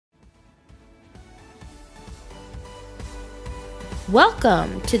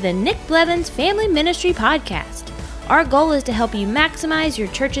Welcome to the Nick Blevins Family Ministry Podcast. Our goal is to help you maximize your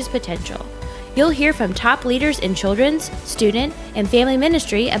church's potential. You'll hear from top leaders in children's, student, and family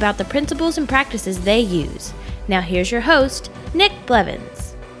ministry about the principles and practices they use. Now here's your host, Nick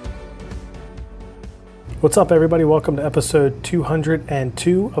Blevins. What's up, everybody? Welcome to episode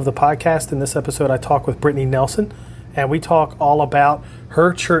 202 of the podcast. In this episode, I talk with Brittany Nelson, and we talk all about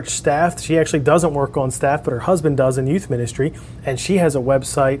her church staff. She actually doesn't work on staff, but her husband does in youth ministry, and she has a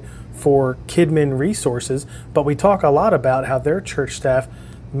website for Kidmin resources. But we talk a lot about how their church staff,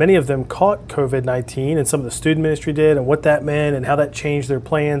 many of them caught COVID-19, and some of the student ministry did, and what that meant, and how that changed their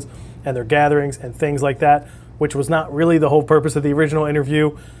plans and their gatherings and things like that, which was not really the whole purpose of the original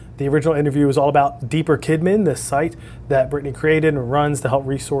interview. The original interview was all about Deeper Kidmin, this site that Brittany created and runs to help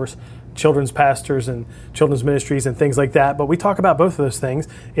resource children's pastors and children's ministries and things like that. But we talk about both of those things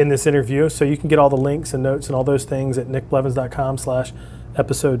in this interview, so you can get all the links and notes and all those things at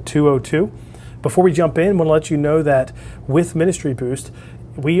nickblevins.com/episode 202. Before we jump in, I want to let you know that with Ministry Boost,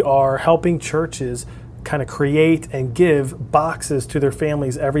 we are helping churches kind of create and give boxes to their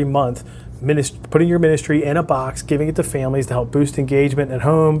families every month, putting your ministry in a box, giving it to families to help boost engagement at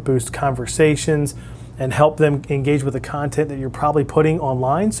home, boost conversations, and help them engage with the content that you're probably putting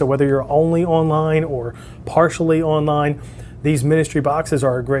online. So whether you're only online or partially online, these ministry boxes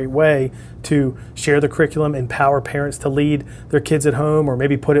are a great way to share the curriculum, empower parents to lead their kids at home, or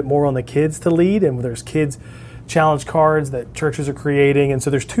maybe put it more on the kids to lead. And there's kids challenge cards that churches are creating. And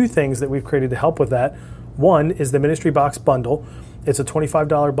so there's two things that we've created to help with that. One is the Ministry Box Bundle. It's a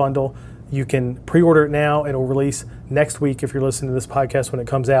 $25 bundle. You can pre-order it now. It'll release next week if you're listening to this podcast when it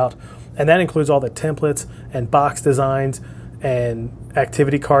comes out. And that includes all the templates and box designs and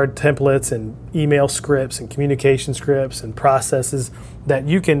activity card templates and email scripts and communication scripts and processes that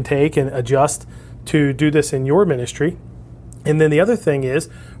you can take and adjust to do this in your ministry. And then the other thing is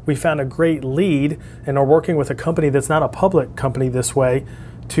we found a great lead and are working with a company that's not a public company this way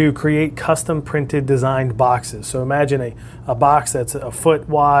to create custom printed designed boxes. So imagine a box that's a foot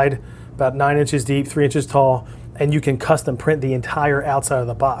wide, about 9 inches deep, 3 inches tall, and you can custom print the entire outside of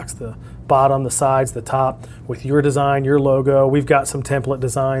the box, the bottom, the sides, the top, with your design, your logo. We've got some template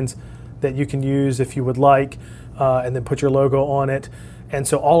designs that you can use if you would like, and then put your logo on it. And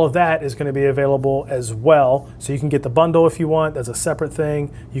so all of that is going to be available as well. So you can get the bundle if you want. That's a separate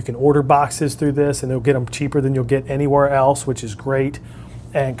thing. You can order boxes through this, and they'll get them cheaper than you'll get anywhere else, which is great.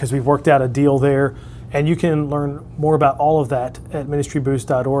 And because we've worked out a deal there. And you can learn more about all of that at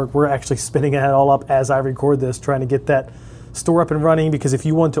ministryboost.org. We're actually spinning that all up as I record this, trying to get that store up and running, because if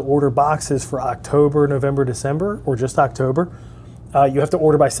you want to order boxes for October, November, December, or just October, you have to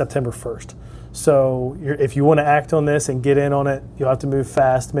order by September 1st. So if you want to act on this and get in on it, you'll have to move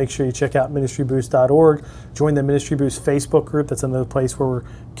fast. Make sure you check out ministryboost.org. Join the Ministry Boost Facebook group. That's another place where we're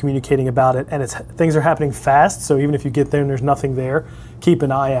communicating about it. And things are happening fast, so even if you get there and there's nothing there, keep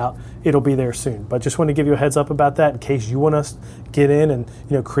an eye out. It'll be there soon. But just want to give you a heads up about that in case you want to get in and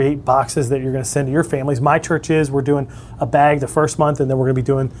create boxes that you're going to send to your families. My church we're doing a bag the first month, and then we're going to be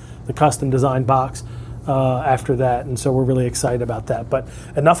doing the custom design box after that, and so we're really excited about that. But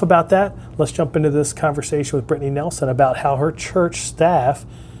enough about that. Let's jump into this conversation with Brittany Nelson about how her church staff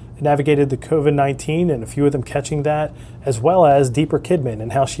navigated the COVID-19 and a few of them catching that, as well as Deeper Kidmin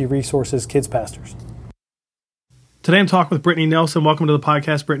and how she resources kids pastors. Today I'm talking with Brittany Nelson. Welcome to the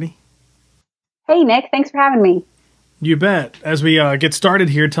podcast, Brittany. Hey, Nick. Thanks for having me. You bet. As we get started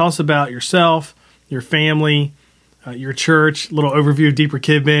here, tell us about yourself, your family, your church, a little overview of Deeper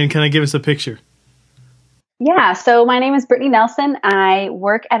Kidmin. Kind of give us a picture. Yeah, so my name is Brittany Nelson. I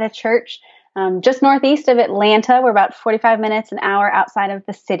work at a church just northeast of Atlanta. We're about 45 minutes, an hour outside of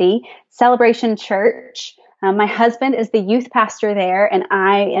the city, Celebration Church. My husband is the youth pastor there, and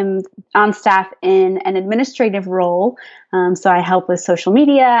I am on staff in an administrative role. So I help with social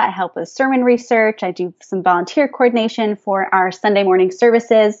media, I help with sermon research, I do some volunteer coordination for our Sunday morning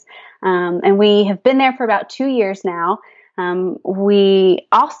services, and we have been there for about 2 years now. We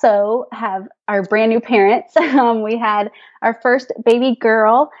also have our brand new parents. We had our first baby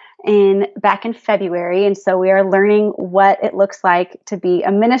girl back in February. And so we are learning what it looks like to be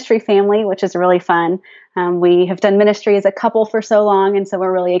a ministry family, which is really fun. We have done ministry as a couple for so long. And so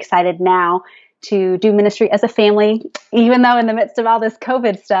we're really excited now to do ministry as a family, even though in the midst of all this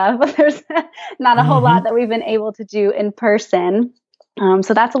COVID stuff, there's not a whole lot that we've been able to do in person.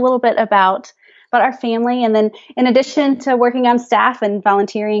 So that's a little bit about our family. And then in addition to working on staff and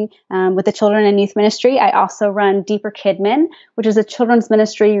volunteering with the children and youth ministry, I also run Deeper Kidmin, which is a children's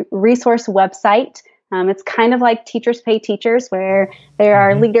ministry resource website. It's kind of like Teachers Pay Teachers, where there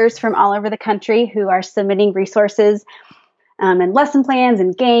are leaders from all over the country who are submitting resources and lesson plans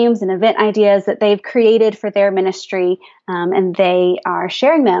and games and event ideas that they've created for their ministry. And they are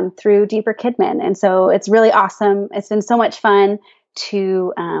sharing them through Deeper Kidmin. And so it's really awesome. It's been so much fun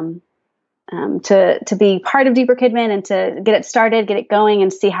to be part of Deeper Kidmin and to get it started, get it going,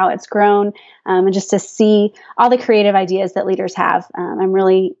 and see how it's grown, and just to see all the creative ideas that leaders have. I'm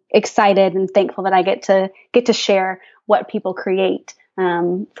really excited and thankful that I get to share what people create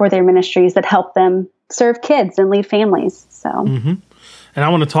for their ministries that help them serve kids and lead families. So, and I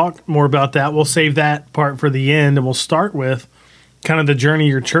want to talk more about that. We'll save that part for the end, and we'll start with kind of the journey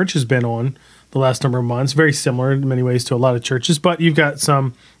your church has been on the last number of months. Very similar in many ways to a lot of churches, but you've got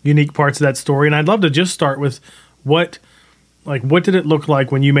some unique parts of that story. And I'd love to just start with what did it look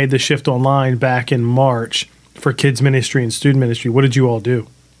like when you made the shift online back in March for kids ministry and student ministry? What did you all do?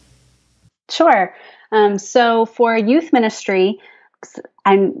 Sure. So for youth ministry,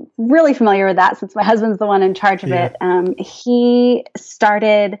 I'm really familiar with that since my husband's the one in charge of it. He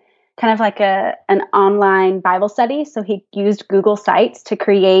started kind of like an online Bible study. So he used Google Sites to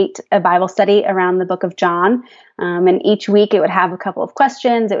create a Bible study around the book of John. And each week it would have a couple of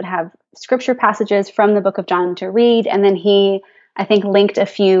questions. It would have scripture passages from the book of John to read. And then he, I think, linked a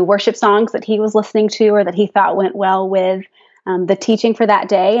few worship songs that he was listening to or that he thought went well with the teaching for that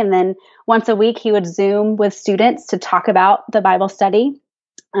day. And then once a week he would Zoom with students to talk about the Bible study.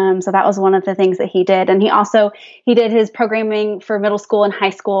 So that was one of the things that he did. And he did his programming for middle school and high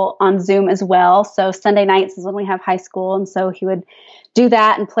school on Zoom as well. So Sunday nights is when we have high school. And so he would do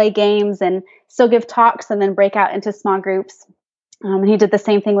that and play games and still give talks and then break out into small groups. And he did the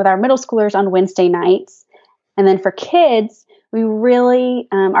same thing with our middle schoolers on Wednesday nights. And then for kids, we really,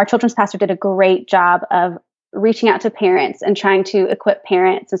 our children's pastor did a great job of reaching out to parents and trying to equip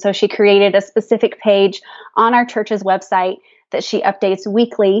parents. And so she created a specific page on our church's website that she updates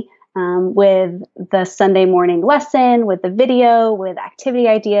weekly with the Sunday morning lesson, with the video, with activity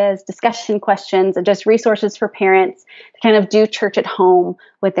ideas, discussion questions, and just resources for parents to kind of do church at home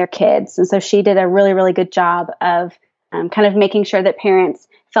with their kids. And so she did a really, really good job of kind of making sure that parents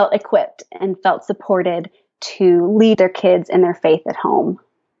felt equipped and felt supported to lead their kids in their faith at home.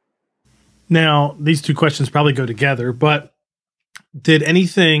 Now, these two questions probably go together, but did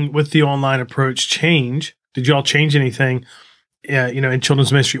anything with the online approach change? Did you all change anything? In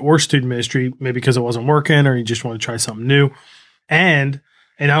children's ministry or student ministry, maybe because it wasn't working or you just want to try something new. And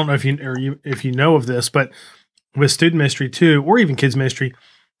I don't know if you know of this, but with student ministry too, or even kids ministry,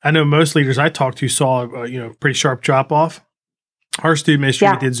 I know most leaders I talked to saw pretty sharp drop off. Our student ministry,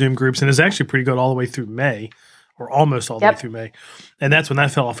 we did Zoom groups, and it's actually pretty good all the way through May, or almost all the way through May. And that's when that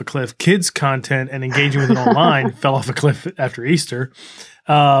fell off a cliff. Kids content and engaging with it online fell off a cliff after Easter.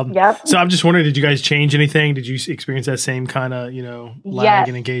 So I'm just wondering, did you guys change anything? Did you experience that same kind of, lag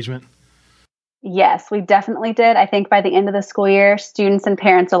in engagement? Yes, we definitely did. I think by the end of the school year, students and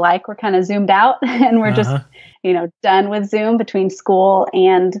parents alike were kind of zoomed out and we're just, done with Zoom between school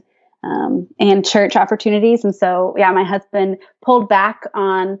and church opportunities. And so, my husband pulled back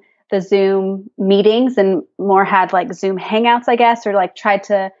on the Zoom meetings and more had like Zoom hangouts, I guess, or like tried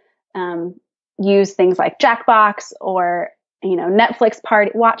to use things like Jackbox or Netflix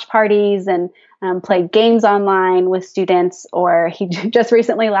watch parties and play games online with students. Or he just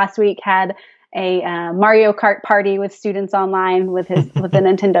recently last week had a Mario Kart party with students online with the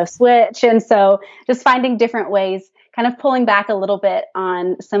Nintendo Switch. And so just finding different ways, kind of pulling back a little bit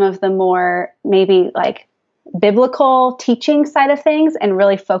on some of the more maybe like biblical teaching side of things and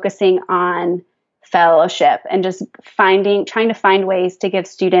really focusing on fellowship and just trying to find ways to give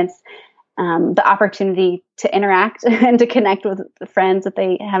students the opportunity to interact and to connect with the friends that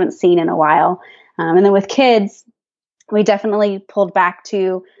they haven't seen in a while. And then with kids, we definitely pulled back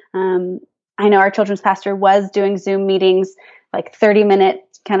to, I know our children's pastor was doing Zoom meetings, like 30-minute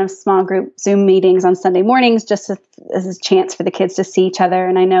kind of small group Zoom meetings on Sunday mornings, just as a chance for the kids to see each other.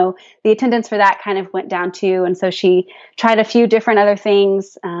 And I know the attendance for that kind of went down too. And so she tried a few different other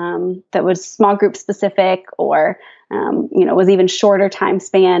things that was small group specific or was even shorter time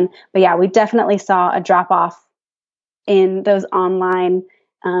span. But we definitely saw a drop off in those online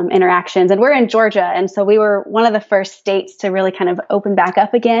interactions. And we're in Georgia. And so we were one of the first states to really kind of open back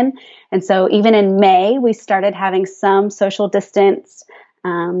up again. And so even in May, we started having some social distance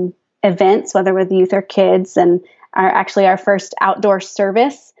events, whether with youth or kids. And our first outdoor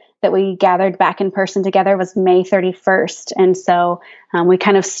service that we gathered back in person together was May 31st. And so we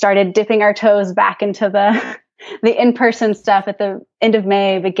kind of started dipping our toes back into the in-person stuff at the end of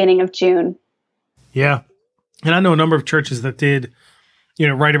May, beginning of June. Yeah. And I know a number of churches that did,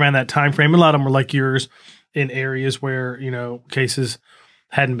 right around that time frame. A lot of them were like yours in areas where, cases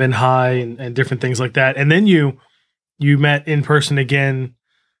hadn't been high and different things like that. And then you you met in person again,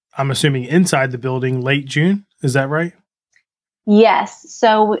 I'm assuming inside the building, late June. Is that right? Yes.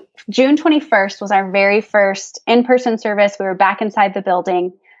 So June 21st was our very first in-person service. We were back inside the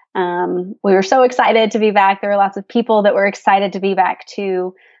building. We were so excited to be back. There were lots of people that were excited to be back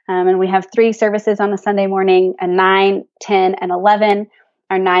too. And we have 3 services on a Sunday morning, a 9, 10, and 11.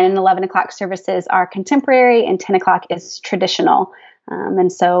 Our 9 and 11 o'clock services are contemporary, and 10 o'clock is traditional.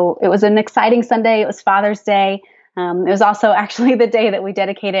 And so it was an exciting Sunday. It was Father's Day. It was also actually the day that we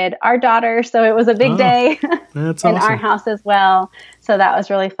dedicated our daughter. So it was a big day That's in awesome. our house as well. So that was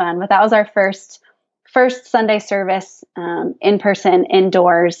really fun. But that was our first Sunday service in person,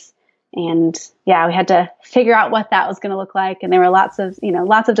 indoors. And yeah, we had to figure out what that was going to look like. And there were lots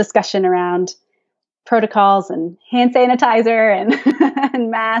of discussion around protocols and hand sanitizer and,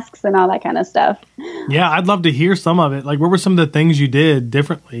 and masks and all that kind of stuff. Yeah, I'd love to hear some of it. Like, what were some of the things you did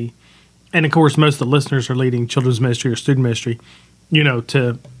differently? And of course, most of the listeners are leading children's ministry or student ministry,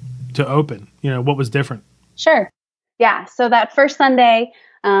 to open. What was different? Sure. Yeah. So that first Sunday,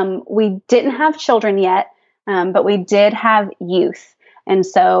 we didn't have children yet, but we did have youth. And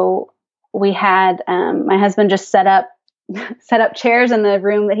so we had my husband just set up chairs in the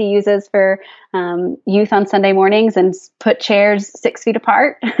room that he uses for youth on Sunday mornings, and put chairs 6 feet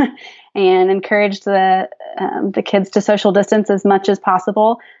apart and encouraged the kids to social distance as much as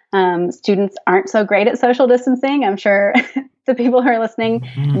possible. Students aren't so great at social distancing. I'm sure the people who are listening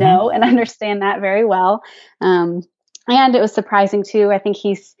know and understand that very well. And it was surprising too. I think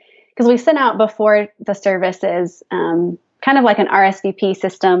because we sent out before the services, kind of like an RSVP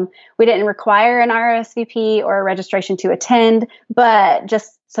system. We didn't require an RSVP or a registration to attend, but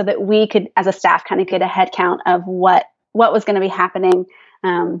just so that we could, as a staff, kind of get a head count of what was going to be happening,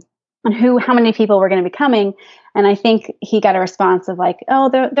 and how many people were going to be coming. And I think he got a response of like, oh,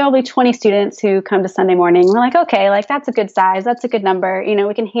 there'll be 20 students who come to Sunday morning. We're like, okay, like that's a good size. That's a good number.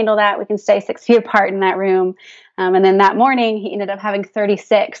 We can handle that. We can stay 6 feet apart in that room. And then that morning he ended up having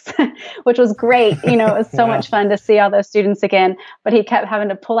 36, which was great. It was so much fun to see all those students again, but he kept having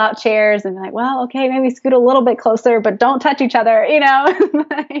to pull out chairs and be like, well, okay, maybe scoot a little bit closer, but don't touch each other,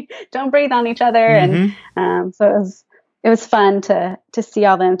 don't breathe on each other. And so it was fun to see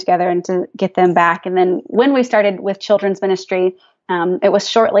all them together and to get them back. And then when we started with children's ministry, it was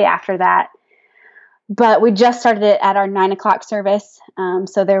shortly after that, but we just started it at our 9 o'clock service.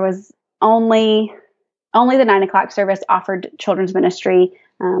 So there was only the 9 o'clock service offered children's ministry.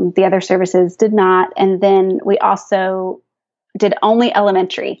 The other services did not. And then we also did only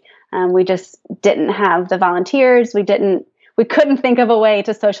elementary. We just didn't have the volunteers. We couldn't think of a way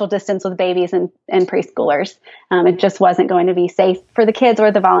to social distance with babies and preschoolers. It just wasn't going to be safe for the kids or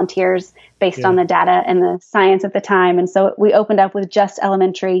the volunteers based on the data and the science at the time. And so we opened up with just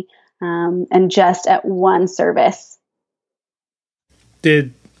elementary, and just at one service.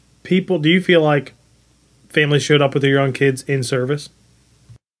 Do you feel like families showed up with their young kids in service?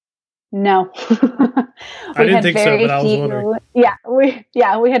 No. I didn't think so, but I was wondering.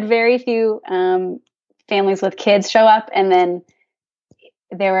 We had very few families with kids show up, and then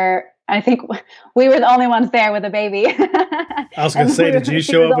I think we were the only ones there with a baby. I was going to say, did you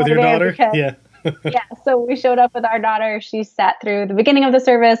show up with your daughter? Yeah. Yeah. So we showed up with our daughter. She sat through the beginning of the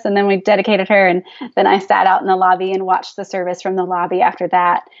service, and then we dedicated her. And then I sat out in the lobby and watched the service from the lobby after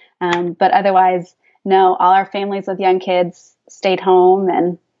that. But otherwise, no, all our families with young kids stayed home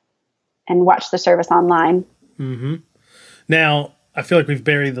and watched the service online. Mm-hmm. Now, I feel like we've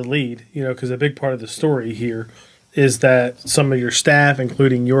buried the lead, because a big part of the story here is that some of your staff,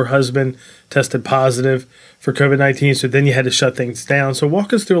 including your husband, tested positive for COVID-19. So then you had to shut things down. So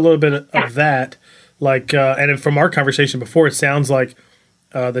walk us through a little bit of that. Like, and from our conversation before, it sounds like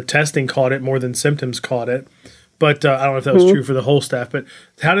the testing caught it more than symptoms caught it. But I don't know if that was true for the whole staff. But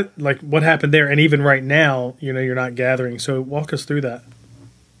what happened there? And even right now, you're not gathering. So walk us through that.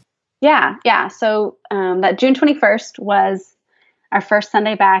 Yeah. So that June 21st was our first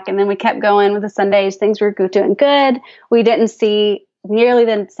Sunday back, and then we kept going with the Sundays. Things were doing good. We didn't see nearly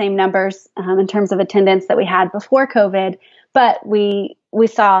the same numbers in terms of attendance that we had before COVID, but we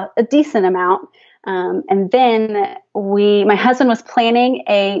saw a decent amount. And then my husband was planning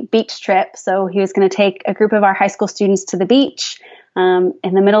a beach trip, so he was going to take a group of our high school students to the beach in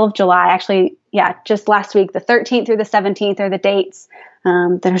the middle of July. Actually, just last week, the 13th through the 17th are the dates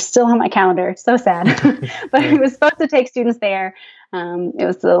that are still on my calendar. It's so sad, but he was supposed to take students there. It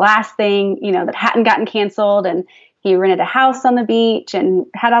was the last thing, that hadn't gotten canceled, and he rented a house on the beach and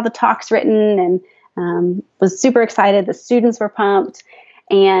had all the talks written, and was super excited. The students were pumped.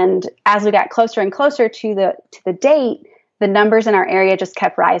 And as we got closer and closer to the date, the numbers in our area just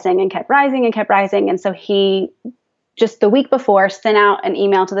kept rising and kept rising and kept rising. And so he just the week before, sent out an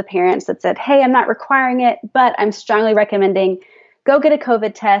email to the parents that said, hey, I'm not requiring it, but I'm strongly recommending go get a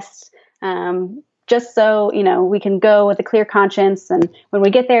COVID test, just so, we can go with a clear conscience. And when we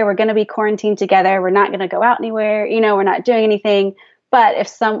get there, we're going to be quarantined together. We're not going to go out anywhere. We're not doing anything. But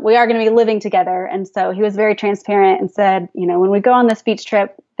we are going to be living together. And so he was very transparent and said, when we go on this beach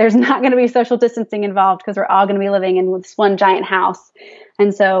trip, there's not going to be social distancing involved because we're all going to be living in this one giant house.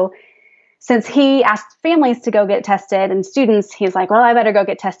 And so since he asked families to go get tested and students, he's like, well, I better go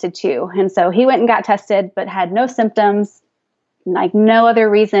get tested too. And so he went and got tested, but had no symptoms, like no other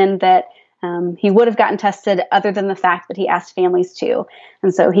reason that he would have gotten tested other than the fact that he asked families to.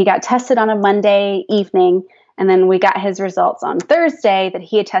 And so he got tested on a Monday evening, and then we got his results on Thursday that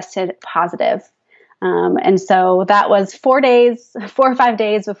he had tested positive. And so that was 4 or 5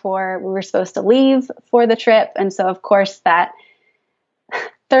 days before we were supposed to leave for the trip. And so, of course, that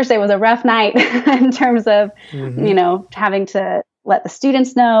Thursday was a rough night in terms of, having to let the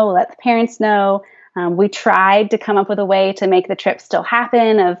students know, let the parents know. We tried to come up with a way to make the trip still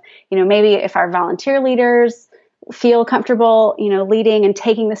happen of, maybe if our volunteer leaders feel comfortable, leading and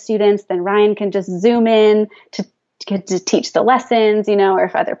taking the students, then Ryan can just zoom in to teach the lessons, or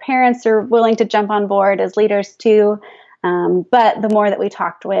if other parents are willing to jump on board as leaders too. But the more that we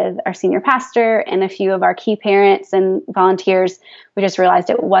talked with our senior pastor and a few of our key parents and volunteers, we just realized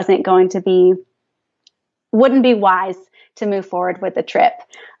it wouldn't be wise to move forward with the trip.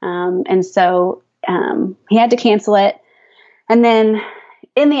 And so he had to cancel it. And then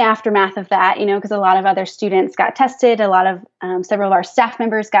in the aftermath of that, because a lot of other students got tested, several of our staff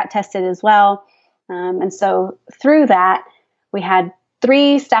members got tested as well. And so through that, we had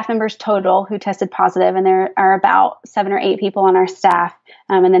 3 staff members total who tested positive, and there are about 7 or 8 people on our staff.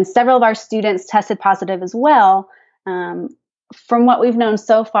 And then several of our students tested positive as well. From what we've known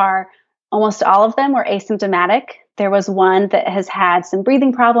so far, almost all of them were asymptomatic. There was one that has had some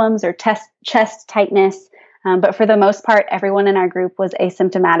breathing problems or chest tightness. But for the most part, everyone in our group was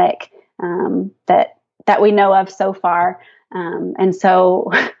asymptomatic that we know of so far. And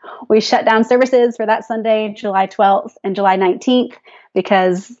so we shut down services for that Sunday, July 12th and July 19th,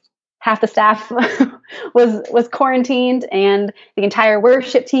 because half the staff was quarantined and the entire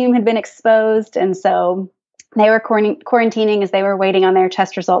worship team had been exposed. And so they were quarantining as they were waiting on their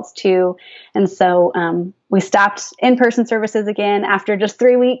test results too. And so we stopped in-person services again after just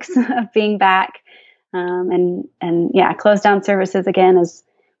 3 weeks of being back. And closed down services again as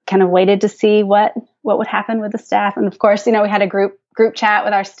kind of waited to see what would happen with the staff. And of course, we had a group chat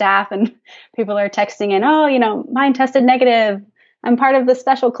with our staff, and people are texting in, oh, mine tested negative. I'm part of the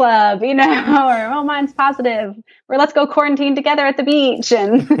special club, or, oh, mine's positive. Or let's go quarantine together at the beach.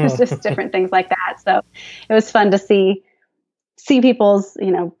 And it's just different things like that. So it was fun to see people's,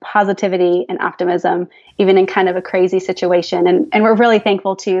 positivity and optimism, even in kind of a crazy situation. And we're really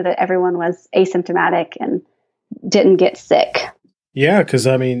thankful too that everyone was asymptomatic and didn't get sick. Yeah. Cause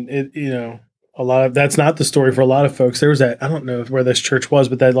a lot of, that's not the story for a lot of folks. There was that, I don't know where this church was,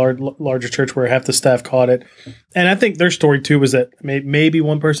 but that larger church where half the staff caught it. And I think their story too was that maybe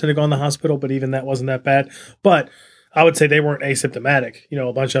one person had gone to the hospital, but even that wasn't that bad. But I would say they weren't asymptomatic.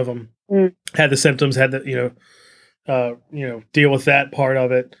 A bunch of them had the symptoms, had the, deal with that part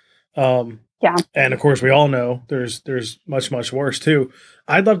of it. Yeah. And of course we all know there's much, much worse too.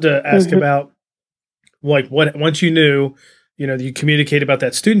 I'd love to ask about once you knew, you communicate about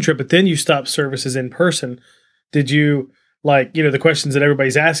that student trip, but then you stopped services in person. Did you the questions that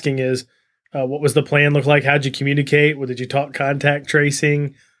everybody's asking is, what was the plan look like? How'd you communicate? Did you talk contact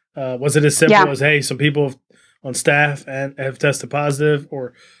tracing? Was it as simple as, hey, some people on staff and have tested positive,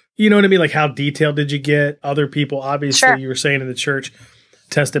 or, you know what I mean? Like, how detailed did you get? Other people, obviously, You were saying in the church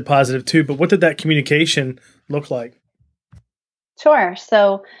tested positive too, but what did that communication look like? Sure.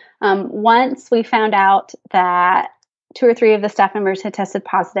 So once we found out that 2 or 3 of the staff members had tested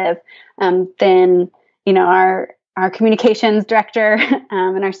positive, then, our communications director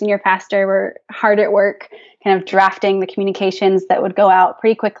and our senior pastor were hard at work kind of drafting the communications that would go out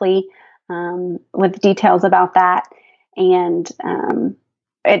pretty quickly with details about that. And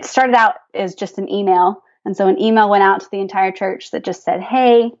it started out as just an email. And so an email went out to the entire church that just said,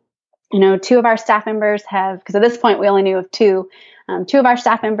 hey, 2 of our staff members have, because at this point we only knew of 2, 2 of our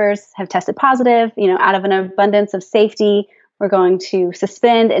staff members have tested positive. Out of an abundance of safety, we're going to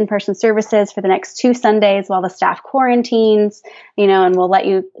suspend in-person services for the next 2 Sundays while the staff quarantines, and we'll let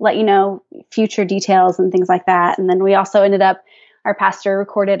you know future details and things like that. And then we also our pastor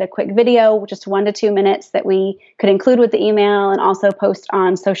recorded a quick video, just 1 to 2 minutes, that we could include with the email and also post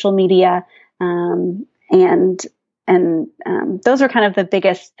on social media. And And those were kind of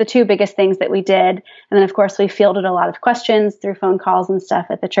the two biggest things that we did. And then, of course, we fielded a lot of questions through phone calls and stuff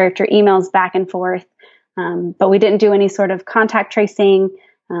at the church or emails back and forth. But we didn't do any sort of contact tracing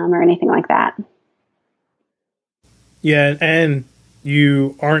or anything like that. Yeah, and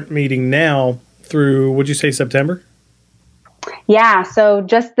you aren't meeting now through, would you say September? Yeah, so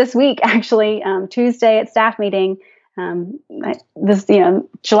just this week, actually, Tuesday at staff meeting, July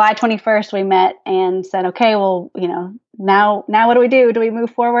 21st, we met and said, okay, well, now what do? Do we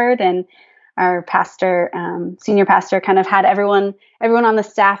move forward? And our pastor, senior pastor, kind of had everyone on the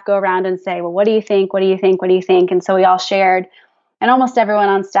staff go around and say, well, what do you think? What do you think? What do you think? And so we all shared, and almost everyone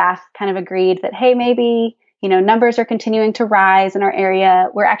on staff kind of agreed that, hey, maybe, numbers are continuing to rise in our area.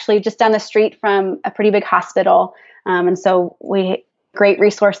 We're actually just down the street from a pretty big hospital. And so great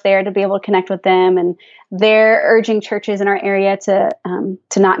resource there to be able to connect with them. And they're urging churches in our area to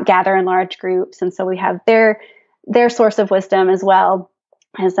not gather in large groups. And so we have their source of wisdom as well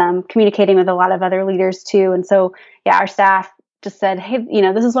as communicating with a lot of other leaders too. And so, yeah, our staff just said, hey,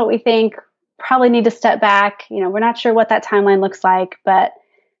 this is what we think. Probably need to step back. We're not sure what that timeline looks like, but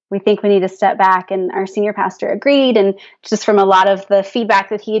we think we need to step back. And our senior pastor agreed. And just from a lot of the feedback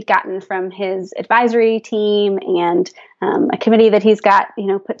that he had gotten from his advisory team and a committee that he's got,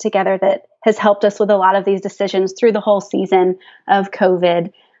 put together that has helped us with a lot of these decisions through the whole season of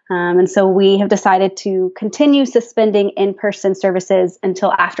COVID. And so we have decided to continue suspending in-person services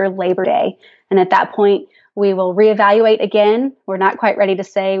until after Labor Day. And at that point, we will reevaluate again. We're not quite ready to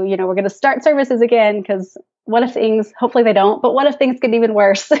say, we're going to start services again, because what if things, hopefully they don't, but what if things get even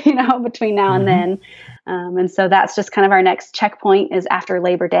worse, between now and then. And so that's just kind of our next checkpoint is after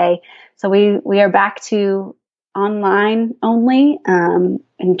Labor Day. So we are back to online only, and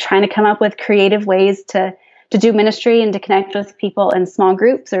trying to come up with creative ways to do ministry and to connect with people in small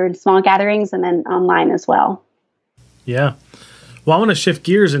groups or in small gatherings, and then online as well. Yeah. Well, I want to shift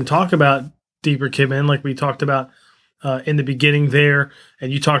gears and talk about Deeper Kidmin, like we talked about in the beginning there,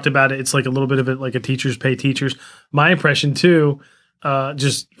 and you talked about it. It's like a little bit of it, like a teachers pay teachers. My impression too,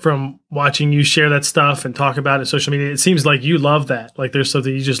 just from watching you share that stuff and talk about it on social media, it seems like you love that. Like there's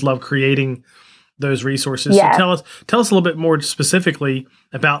something you just love creating those resources. Yeah. So tell us a little bit more specifically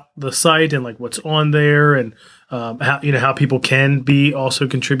about the site and like what's on there, and how people can also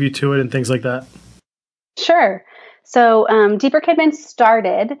contribute to it and things like that. Sure. So Deeper Kidmin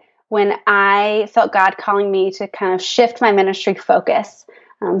started when I felt God calling me to kind of shift my ministry focus.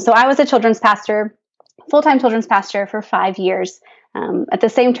 So I was a children's pastor, full-time children's pastor for 5 years at the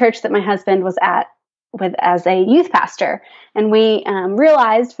same church that my husband was at as a youth pastor. And we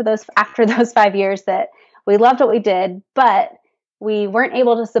realized after those 5 years that we loved what we did, but we weren't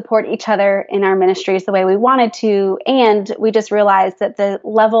able to support each other in our ministries the way we wanted to. And we just realized that the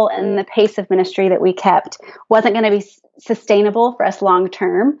level and the pace of ministry that we kept wasn't going to be sustainable for us long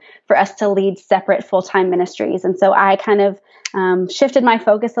term, for us to lead separate full-time ministries. And so I kind of shifted my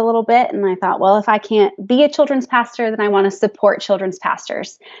focus a little bit. And I thought, well, if I can't be a children's pastor, then I want to support children's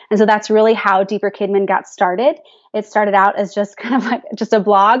pastors. And so that's really how Deeper Kidmin got started. It started out as just kind of like just a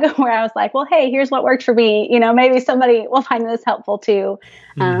blog where I was like, well, hey, here's what worked for me. Maybe somebody will find this helpful too.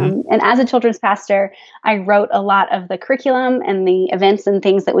 And as a children's pastor, I wrote a lot of the curriculum and the events and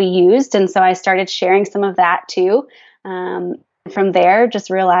things that we used. And so I started sharing some of that too. From there, just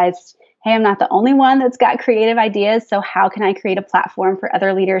realized, hey, I'm not the only one that's got creative ideas. So how can I create a platform for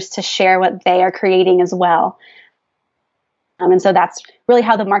other leaders to share what they are creating as well? And so that's really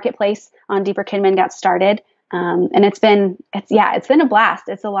how the marketplace on Deeper Kidmin got started. And it's been a blast.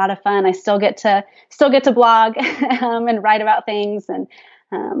 It's a lot of fun. I still get to blog and write about things and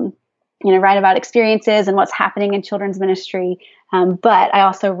write about experiences and what's happening in children's ministry. But I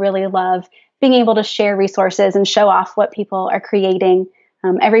also really love being able to share resources and show off what people are creating.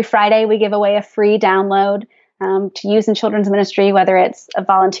 Every Friday, we give away a free download to use in children's ministry, whether it's a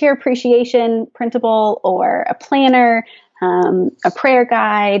volunteer appreciation printable or a planner, a prayer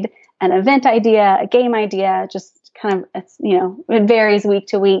guide, an event idea, a game idea, just kind of, it varies week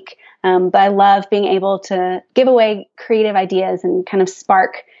to week. But I love being able to give away creative ideas and kind of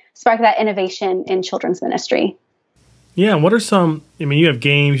spark that innovation in children's ministry. Yeah. What are some, you have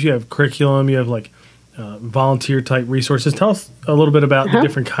games, you have curriculum, you have like volunteer type resources. Tell us a little bit about the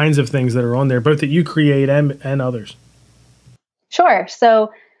different kinds of things that are on there, both that you create and others. Sure.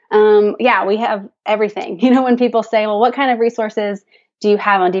 So, we have everything. When people say, well, what kind of resources do you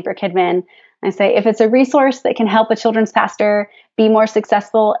have on Deeper Kidmin? I say, if it's a resource that can help a children's pastor be more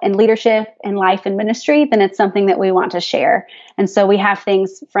successful in leadership and life and ministry, then it's something that we want to share. And so we have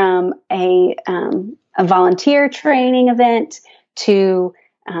things from a volunteer training event to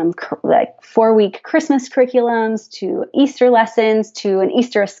like 4-week Christmas curriculums to Easter lessons to an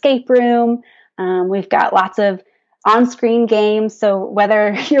Easter escape room. We've got lots of on-screen games. So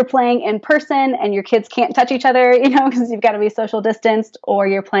whether you're playing in person and your kids can't touch each other, because you've got to be social distanced, or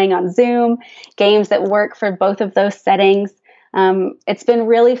you're playing on Zoom, games that work for both of those settings. It's been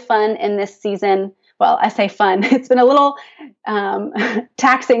really fun in this season. Well, I say fun. It's been a little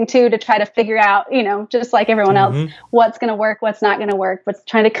taxing too, to try to figure out, just like everyone else, what's going to work, what's not going to work, but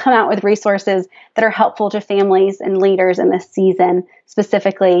trying to come out with resources that are helpful to families and leaders in this season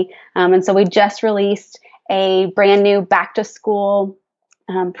specifically. And so we just released a brand new back to school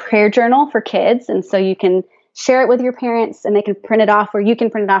prayer journal for kids. And so you can share it with your parents and they can print it off, or you can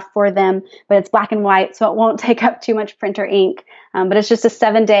print it off for them, but it's black and white, so it won't take up too much printer ink. But it's just a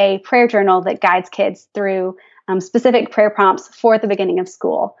 7-day prayer journal that guides kids through specific prayer prompts for the beginning of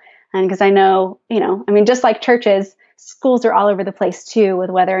school. And because I know, just like churches, schools are all over the place too, with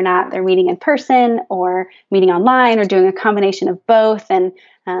whether or not they're meeting in person or meeting online or doing a combination of both. And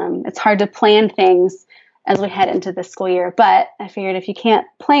it's hard to plan things as we head into the school year. But I figured if you can't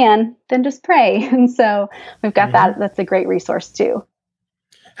plan, then just pray. And so we've got that. That's a great resource too.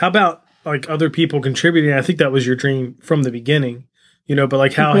 How about like other people contributing? I think that was your dream from the beginning, but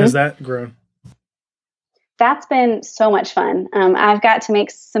like how has that grown? That's been so much fun. I've got to make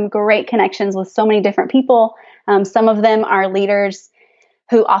some great connections with so many different people. Some of them are leaders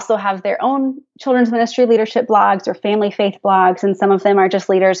who also have their own children's ministry leadership blogs or family faith blogs. And some of them are just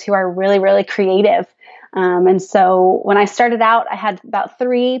leaders who are really, really creative. And so when I started out, I had about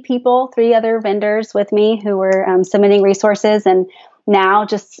 3 other vendors with me who were submitting resources. And now,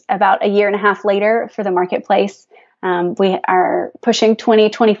 just about a year and a half later for the marketplace, we are pushing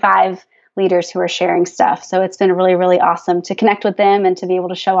 25 leaders who are sharing stuff. So it's been really, really awesome to connect with them and to be able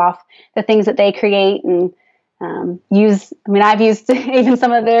to show off the things that they create and I've used even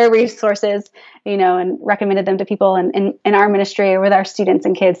some of their resources, and recommended them to people in our ministry or with our students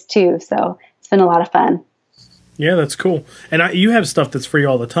and kids too. So it's been a lot of fun. Yeah, that's cool. And you have stuff that's free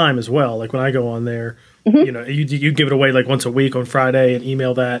all the time as well. Like when I go on there, you give it away like once a week on Friday and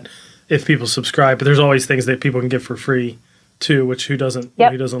email that if people subscribe. But there's always things that people can get for free too, which who doesn't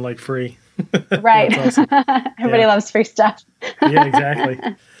like free? Right. Awesome. Everybody loves free stuff. Yeah, exactly.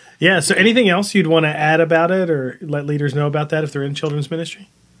 Yeah. So anything else you'd want to add about it or let leaders know about that if they're in children's ministry?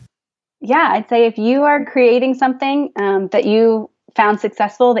 Yeah, I'd say if you are creating something that you found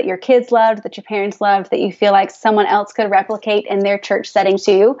successful, that your kids loved, that your parents loved, that you feel like someone else could replicate in their church setting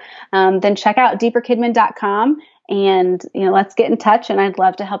too, then check out deeperkidmin.com and, let's get in touch. And I'd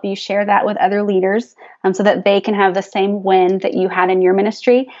love to help you share that with other leaders so that they can have the same win that you had in your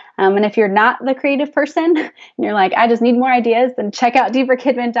ministry. And if you're not the creative person and you're like, I just need more ideas, then check out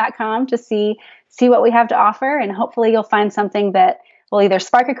deeperkidmin.com to see what we have to offer. And hopefully you'll find something that will either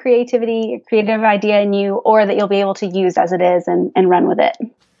spark a creative idea in you, or that you'll be able to use as it is and run with it.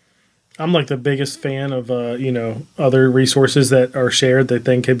 I'm like the biggest fan of, other resources that are shared that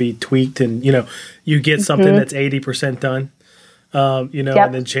then can be tweaked and, you get something that's 80% done,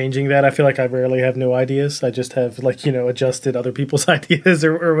 and then changing that. I feel like I rarely have new ideas. I just have adjusted other people's ideas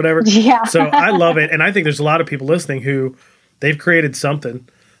or whatever. Yeah. So I love it. And I think there's a lot of people listening who they've created something,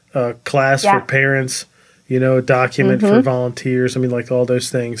 class for parents, a document for volunteers. All those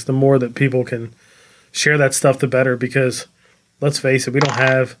things. The more that people can share that stuff, the better, because let's face it, we don't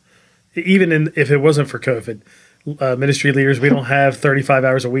have, if it wasn't for COVID, ministry leaders, we don't have 35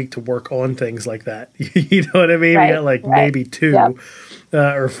 hours a week to work on things like that. You know what I mean? Right, we got maybe 2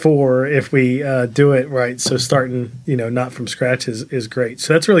 or 4 if we do it right. So starting, not from scratch is great.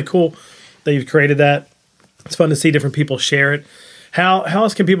 So that's really cool that you've created that. It's fun to see different people share it. How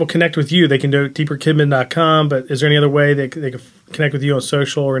else can people connect with you? They can do deeperkidmin.com, but is there any other way they can connect with you on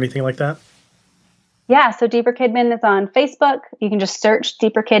social or anything like that? Yeah, so Deeper Kidmin is on Facebook. You can just search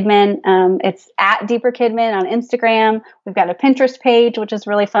Deeper Kidmin. It's at Deeper Kidmin on Instagram. We've got a Pinterest page, which is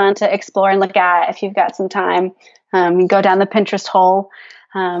really fun to explore and look at if you've got some time. You can go down the Pinterest hole.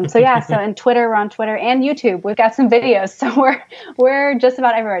 So in Twitter, we're on Twitter and YouTube. We've got some videos, so we're just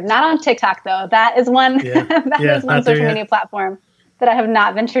about everywhere. Not on TikTok though. That is one one social media platform that I have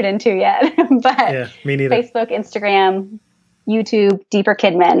not ventured into yet. But me neither. Facebook, Instagram, YouTube, Deeper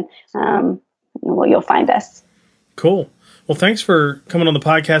Kidmin. You'll find us. Cool. Well, thanks for coming on the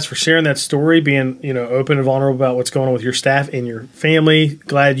podcast, for sharing that story, being, open and vulnerable about what's going on with your staff and your family.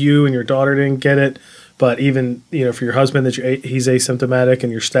 Glad you and your daughter didn't get it, but even, for your husband that he's asymptomatic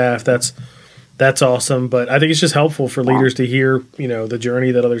and your staff, that's awesome. But I think it's just helpful for leaders to hear, the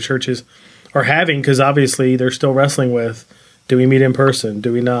journey that other churches are having, because obviously they're still wrestling with, do we meet in person?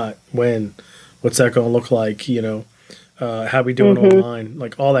 Do we not? When? What's that going to look like? how we doing online,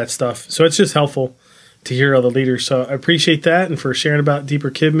 like all that stuff. So it's just helpful to hear other leaders. So I appreciate that, and for sharing about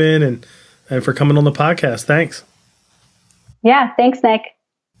Deeper Kidmin and for coming on the podcast. Thanks. Yeah, thanks, Nick.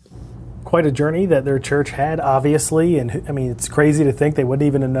 Quite a journey that their church had, obviously. And I mean, it's crazy to think they wouldn't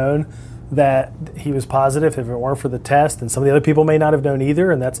even have known that he was positive if it weren't for the test. And some of the other people may not have known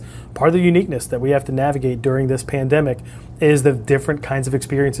either. And that's part of the uniqueness that we have to navigate during this pandemic, is the different kinds of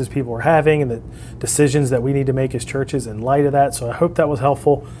experiences people are having and the decisions that we need to make as churches in light of that. So I hope that was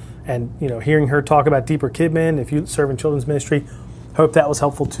helpful. And, hearing her talk about Deeper Kidmin, if you serve in children's ministry, hope that was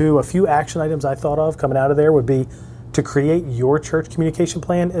helpful too. A few action items I thought of coming out of there would be to create your church communication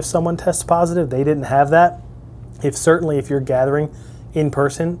plan if someone tests positive. They didn't have that. If you're gathering in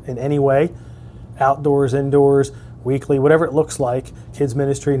person in any way, outdoors, indoors, weekly, whatever it looks like, kids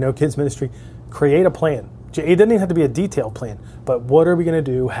ministry, no kids ministry, create a plan. It doesn't even have to be a detailed plan, but what are we going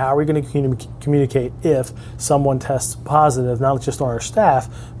to do? How are we going to communicate if someone tests positive, not just on our staff,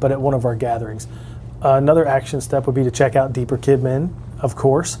 but at one of our gatherings? Another action step would be to check out Deeper Kidmin, of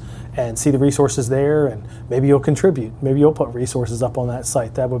course, and see the resources there, and maybe you'll contribute. Maybe you'll put resources up on that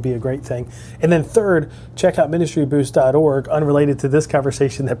site. That would be a great thing. And then third, check out ministryboost.org, unrelated to this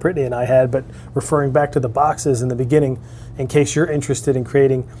conversation that Brittany and I had, but referring back to the boxes in the beginning, in case you're interested in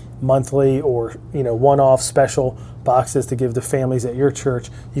creating monthly or one-off special boxes to give to families at your church.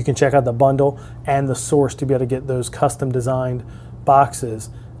 You can check out the bundle and the source to be able to get those custom designed boxes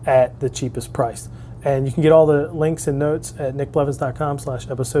at the cheapest price. And you can get all the links and notes at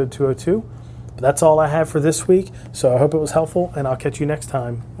nickblevins.com/episode 202. But that's all I have for this week. So I hope it was helpful, and I'll catch you next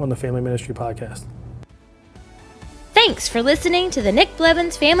time on the Family Ministry Podcast. Thanks for listening to the Nick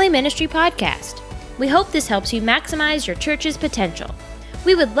Blevins Family Ministry Podcast. We hope this helps you maximize your church's potential.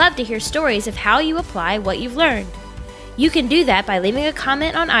 We would love to hear stories of how you apply what you've learned. You can do that by leaving a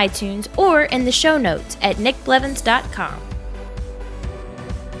comment on iTunes or in the show notes at nickblevins.com.